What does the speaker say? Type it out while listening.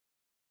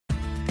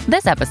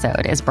This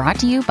episode is brought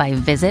to you by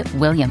Visit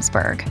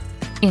Williamsburg.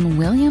 In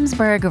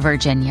Williamsburg,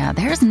 Virginia,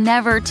 there's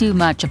never too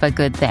much of a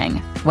good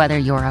thing. Whether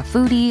you're a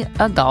foodie,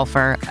 a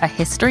golfer, a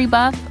history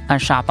buff, a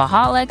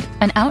shopaholic,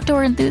 an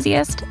outdoor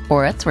enthusiast,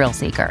 or a thrill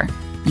seeker,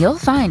 you'll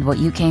find what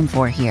you came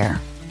for here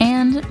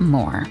and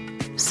more.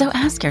 So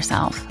ask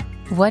yourself,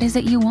 what is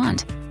it you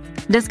want?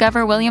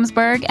 Discover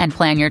Williamsburg and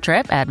plan your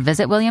trip at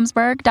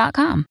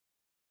visitwilliamsburg.com.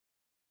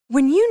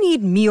 When you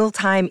need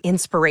mealtime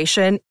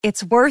inspiration,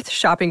 it's worth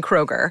shopping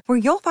Kroger, where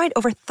you'll find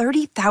over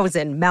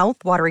 30,000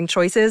 mouth-watering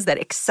choices that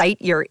excite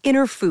your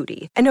inner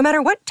foodie. And no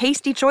matter what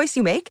tasty choice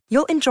you make,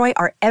 you'll enjoy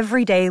our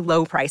everyday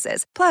low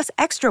prices, plus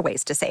extra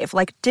ways to save,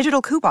 like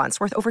digital coupons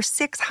worth over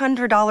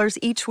 $600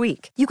 each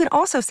week. You can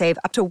also save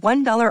up to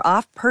 $1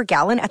 off per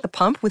gallon at the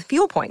pump with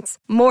fuel points.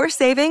 More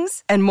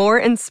savings and more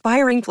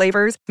inspiring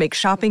flavors make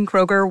shopping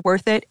Kroger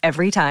worth it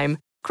every time.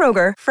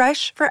 Kroger,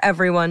 fresh for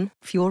everyone.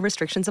 Fuel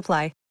restrictions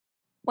apply.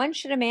 When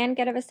should a man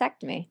get a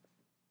vasectomy?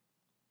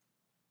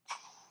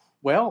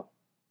 Well,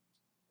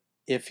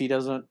 if he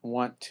doesn't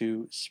want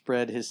to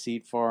spread his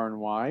seed far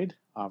and wide,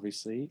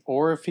 obviously,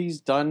 or if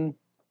he's done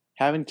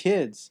having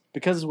kids,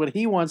 because it's what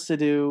he wants to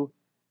do,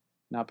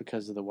 not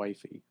because of the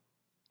wifey.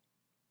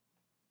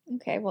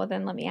 Okay, well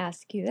then let me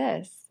ask you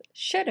this.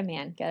 Should a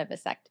man get a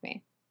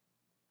vasectomy?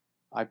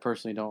 I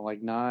personally don't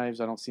like knives.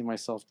 I don't see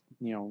myself,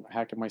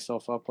 hacking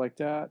myself up like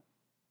that.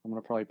 I'm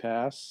going to probably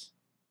pass.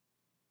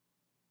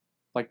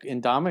 Like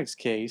in Dominic's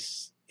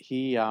case,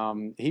 he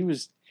went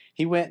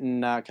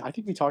and I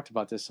think we talked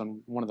about this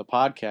on one of the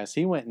podcasts.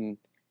 He went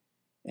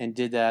and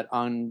did that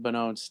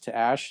unbeknownst to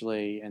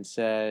Ashley and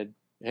said,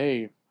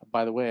 "Hey,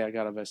 by the way, I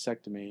got a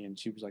vasectomy," and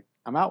she was like,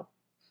 "I'm out,"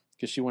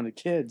 because she wanted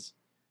kids,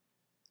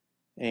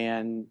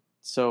 and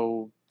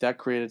so that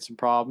created some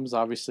problems.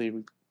 Obviously,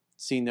 we've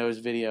seen those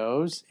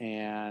videos,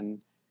 and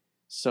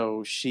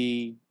so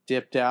she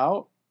dipped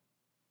out,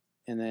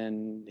 and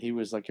then he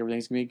was like,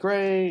 "Everything's gonna be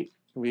great."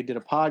 We did a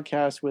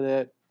podcast with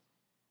it,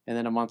 and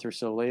then a month or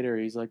so later,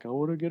 he's like, "I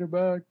want to get her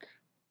back."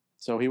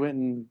 So he went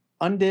and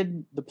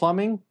undid the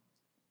plumbing,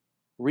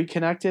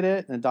 reconnected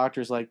it, and the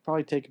doctor's like,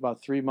 probably take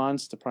about 3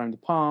 months to prime the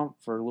pump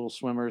for little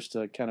swimmers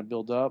to kind of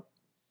build up,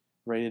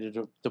 ready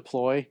to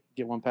deploy,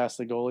 get one past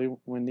the goalie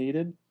when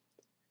needed.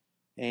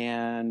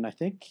 And I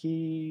think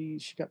she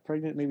got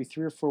pregnant maybe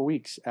 3 or 4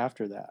 weeks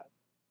after that.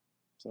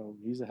 So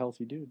he's a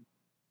healthy dude.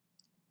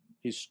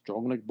 He's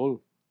strong like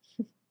blue.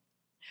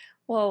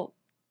 Well,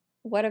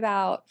 what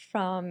about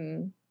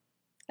from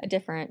a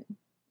different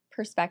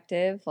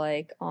perspective,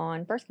 like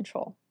on birth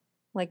control?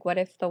 Like, what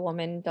if the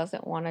woman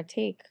doesn't want to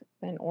take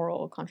an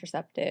oral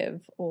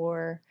contraceptive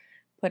or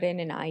put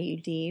in an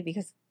IUD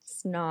because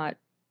it's not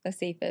the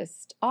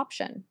safest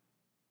option?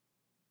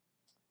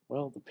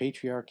 Well, the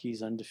patriarchy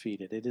is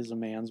undefeated. It is a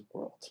man's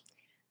world.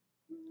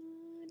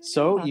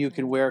 So you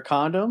can wear a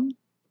condom,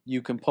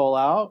 you can pull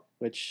out,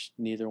 which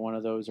neither one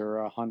of those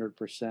are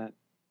 100%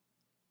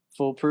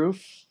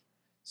 foolproof.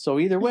 So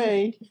either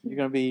way, you're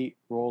going to be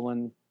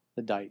rolling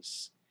the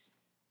dice.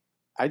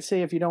 I'd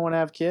say if you don't want to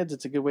have kids,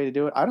 it's a good way to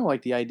do it. I don't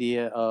like the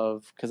idea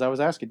of, because I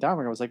was asking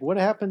Dominic, I was like, what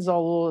happens to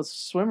all the little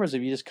swimmers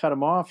if you just cut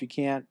them off? You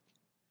can't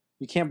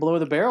blow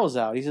the barrels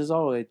out. He says,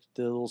 the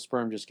little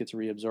sperm just gets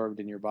reabsorbed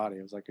in your body.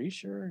 I was like, are you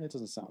sure? That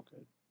doesn't sound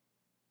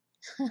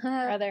good.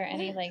 Are there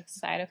any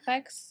side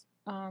effects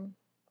of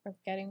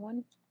getting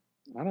one?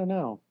 I don't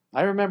know.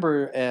 I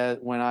remember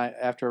when I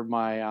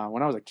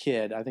was a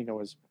kid, I think I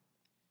was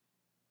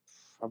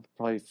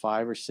probably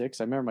 5 or 6.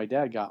 I remember my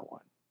dad got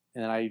one.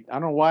 And I don't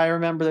know why I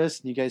remember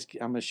this. You guys,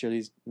 I'm going to share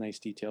these nice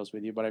details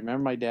with you. But I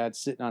remember my dad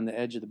sitting on the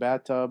edge of the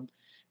bathtub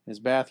in his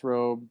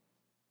bathrobe.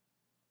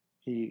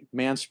 He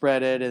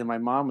man-spread it, and my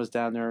mom was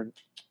down there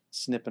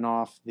snipping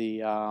off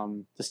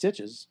the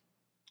stitches.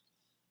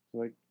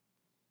 Like,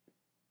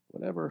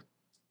 whatever.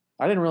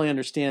 I didn't really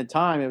understand at the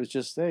time. It was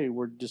just, hey,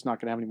 we're just not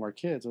going to have any more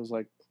kids. I was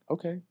like,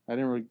 okay. I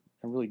didn't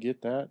really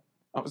get that.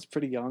 I was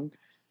pretty young.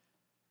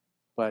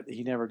 But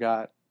he never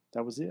got...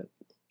 That was it.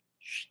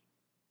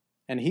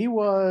 And he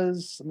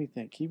was, let me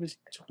think, he was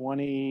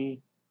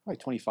probably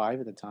 25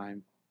 at the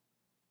time.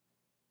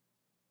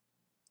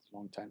 It's a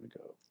long time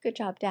ago. Good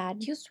job, Dad.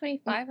 He was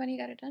 25 when he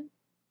got it done?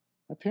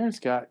 My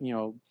parents got,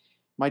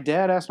 my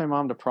dad asked my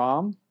mom to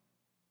prom.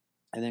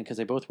 And then because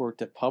they both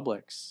worked at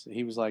Publix,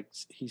 he was like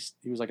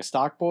a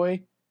stock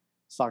boy,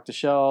 stocked the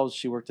shelves.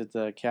 She worked at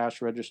the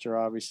cash register,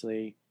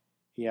 obviously.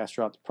 He asked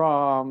her out to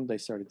prom. They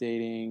started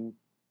dating.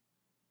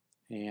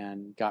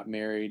 And got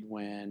married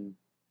when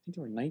I think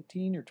they were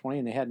 19 or 20,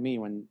 and they had me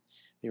when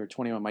they were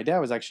 21. My dad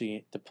was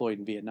actually deployed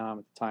in Vietnam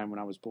at the time when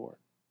I was born.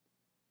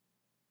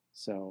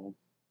 So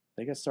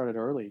they got started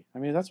early. I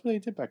mean, that's what they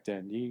did back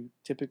then. You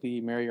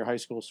typically marry your high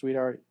school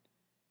sweetheart,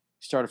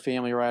 start a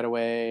family right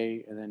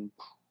away, and then...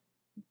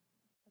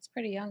 That's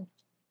pretty young.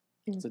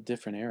 It's a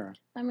different era.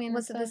 I mean,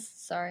 was it this?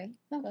 Sorry.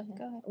 No, go ahead.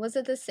 Was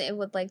it the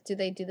same? Do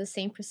they do the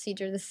same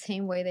procedure the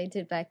same way they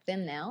did back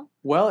then? Now?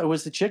 Well, it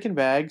was the chicken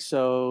bag,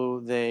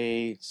 so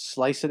they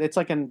slice it. It's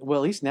like at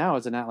least now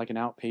it's like an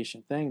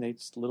outpatient thing. They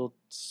just little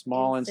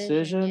small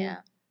incision,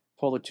 yeah.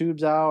 pull the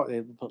tubes out.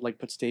 They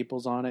put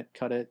staples on it,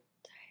 cut it.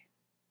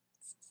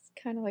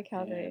 Kind of like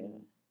how they.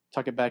 and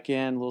tuck it back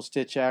in, little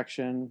stitch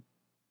action.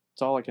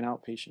 It's all like an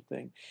outpatient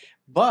thing.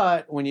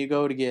 But when you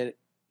go to get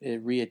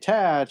it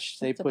reattached,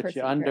 they It's a put you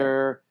procedure.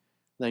 under.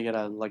 They get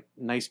a like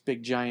nice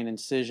big giant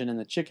incision in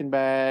the chicken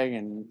bag,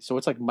 and so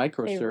it's like They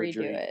microsurgery.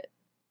 redo it.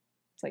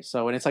 It's like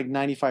So, and it's like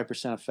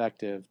 95%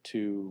 effective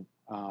to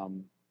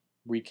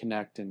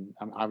reconnect, and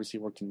obviously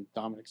worked in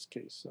Dominic's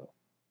case. So,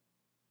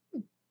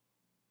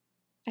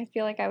 I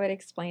feel like I would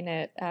explain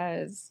it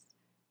as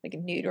like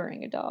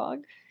neutering a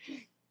dog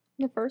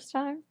the first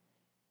time.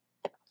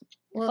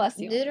 Well, Plus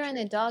you neutering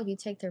untreat. a dog, you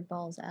take their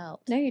balls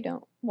out. No, you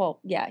don't. Well,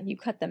 yeah, you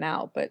cut them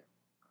out, but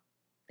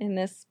in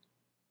this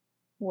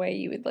way,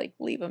 you would like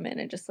leave them in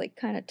and just like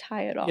kind of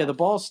tie it off. yeah, the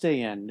balls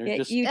stay in. They're Yeah,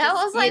 just you I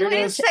just- was like, you wait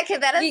a just-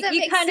 second, that doesn't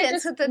make kinda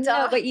sense with the dog.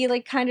 No, but you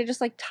like kind of just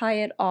like tie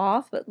it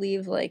off, but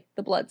leave like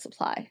the blood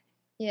supply.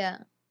 Yeah.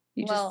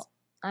 You Well,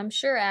 I'm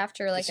sure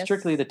after like it's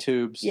strictly the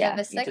tubes. Yeah, a you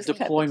just vasectomy, cut the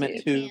deployment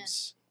tube.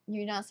 tubes.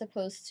 you're not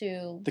supposed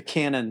to The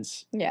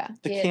cannons. Yeah.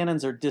 The Get,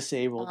 cannons are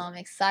disabled.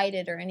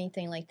 excited or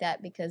anything like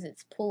that because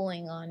it's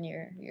pulling on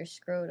your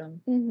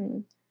scrotum. Mm-hmm.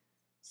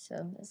 So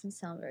it doesn't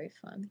sound very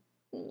fun.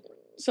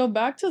 So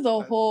back to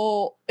the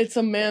whole it's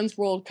a man's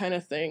world kind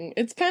of thing.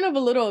 It's kind of a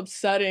little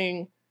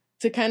upsetting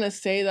to kind of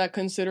say that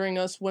considering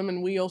us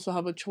women, we also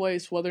have a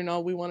choice whether or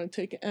not we want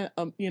to take,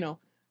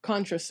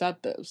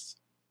 contraceptives.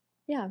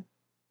 Yeah.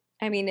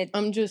 I mean,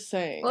 I'm just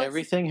saying. Well,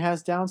 Everything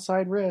has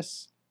downside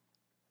risks.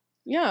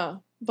 Yeah,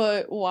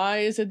 but why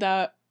is it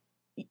that,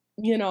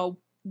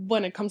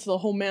 when it comes to the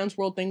whole man's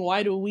world thing,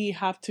 why do we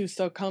have to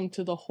succumb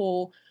to the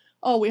whole,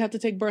 oh, we have to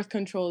take birth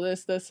control,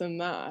 this,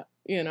 and that?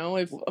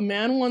 If a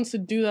man wants to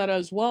do that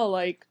as well,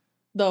 like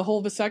the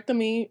whole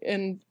vasectomy,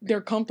 and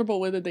they're comfortable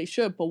with it, they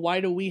should, but why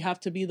do we have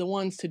to be the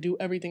ones to do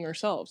everything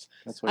ourselves?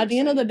 That's what At the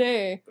end of the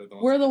day,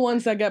 we're the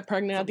ones that get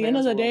pregnant. It's At a the end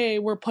of the man's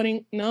world. day,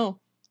 we're no.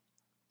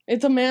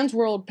 It's a man's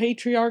world,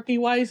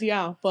 patriarchy-wise,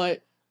 yeah,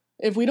 but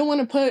if we don't want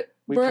to put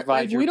We birth,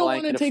 provide if your we don't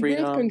want blanket to of take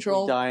freedom. birth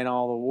control, We die in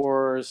all the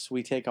wars.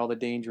 We take all the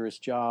dangerous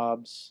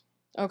jobs.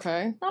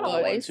 okay, Not We're the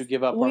always. ones who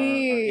give up our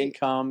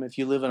income. If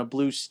you live in a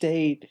blue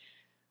state,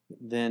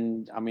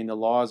 then the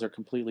laws are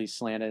completely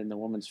slanted in the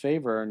woman's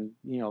favor, and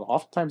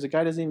oftentimes the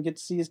guy doesn't even get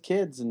to see his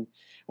kids,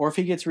 or if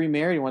he gets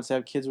remarried and wants to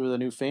have kids with a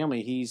new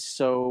family, he's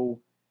so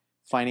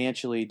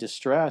financially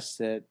distressed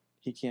that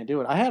he can't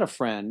do it. I had a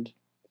friend,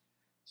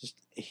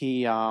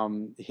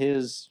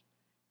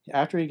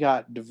 after he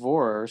got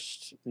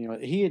divorced,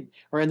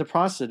 or in the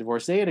process of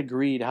divorce, they had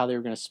agreed how they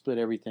were going to split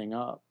everything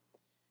up,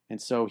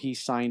 and so he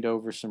signed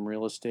over some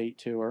real estate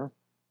to her.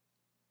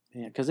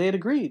 Because they had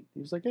agreed.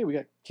 He was like, hey, we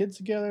got kids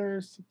together.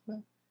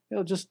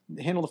 Just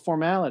handle the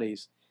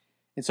formalities.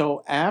 And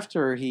so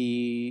after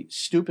he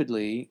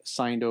stupidly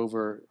signed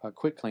over a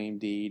quitclaim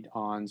deed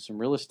on some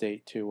real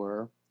estate to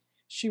her,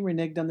 she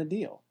reneged on the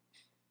deal.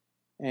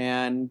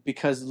 And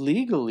because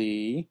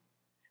legally,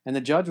 and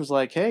the judge was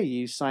like, hey,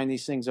 you signed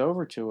these things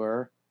over to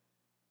her.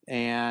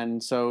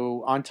 And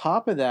so on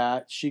top of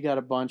that, she got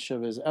a bunch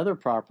of his other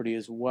property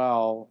as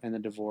well in the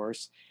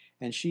divorce.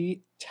 And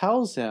she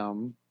tells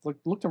him,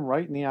 looked him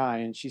right in the eye,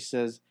 and she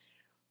says,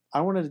 I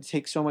wanted to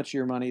take so much of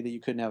your money that you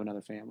couldn't have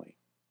another family.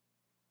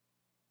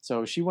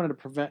 So she wanted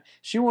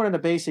to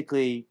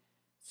basically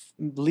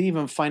leave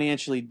him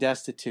financially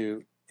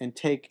destitute and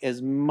take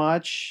as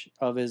much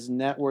of his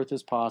net worth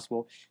as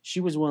possible.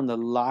 She was willing to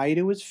lie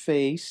to his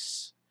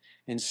face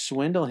and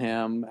swindle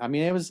him. I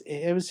mean, it was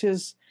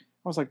his.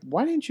 I was like,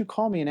 why didn't you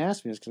call me and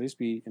ask me this? Because I used to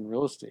be in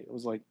real estate. It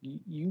was like,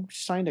 you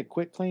signed a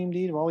quitclaim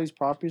deed of all these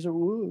properties.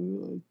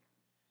 And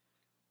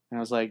I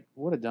was like,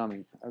 what a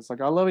dummy. I was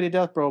like, I love you to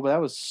death, bro, but that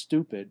was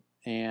stupid.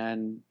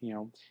 And,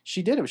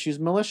 she did it. She was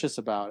malicious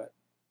about it.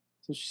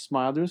 So she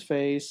smiled to his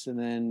face, and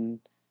then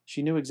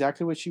she knew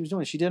exactly what she was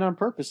doing. She did it on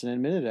purpose and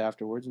admitted it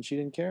afterwards, and she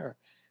didn't care.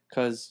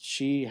 Because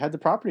she had the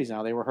properties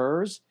now. They were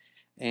hers.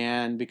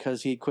 And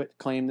because he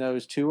claimed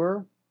those to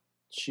her,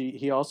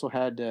 he also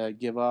had to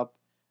give up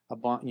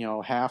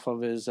half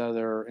of his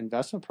other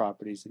investment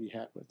properties that he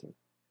had with her.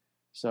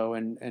 So,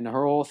 and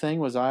her whole thing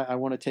was, I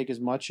want to take as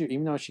much,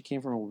 even though she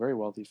came from a very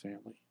wealthy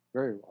family,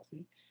 very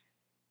wealthy,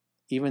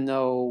 even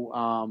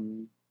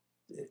though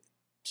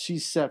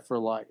she's set for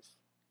life.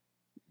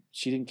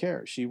 She didn't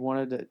care. She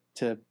wanted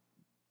to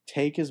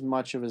take as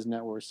much of his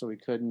net worth so he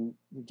couldn't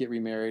get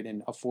remarried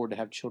and afford to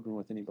have children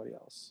with anybody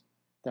else.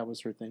 That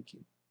was her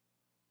thinking.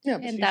 yeah,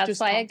 but And she's that's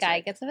just why a toxic. guy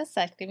gets a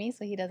vasectomy,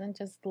 so he doesn't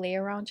just lay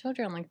around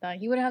children like that.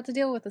 He wouldn't have to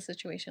deal with a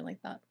situation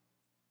like that.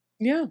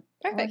 Yeah,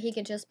 Or Perfect. he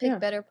could just pick Yeah.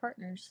 better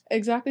partners.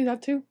 exactly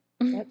that too.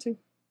 That too.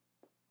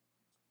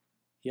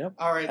 Yep.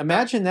 All right.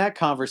 Imagine that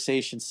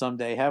conversation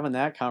someday, having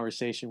that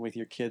conversation with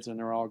your kids when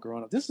they're all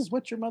grown up. This is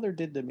what your mother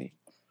did to me.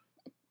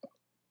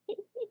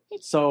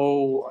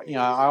 So,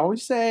 I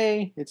always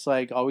say, it's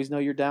like, always know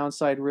your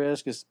downside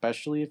risk,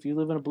 especially if you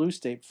live in a blue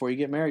state. Before you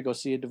get married, go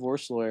see a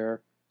divorce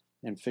lawyer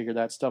and figure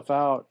that stuff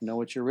out. Know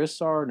what your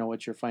risks are, know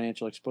what your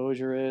financial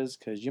exposure is,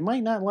 because you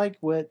might not like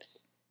what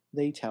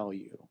they tell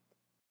you.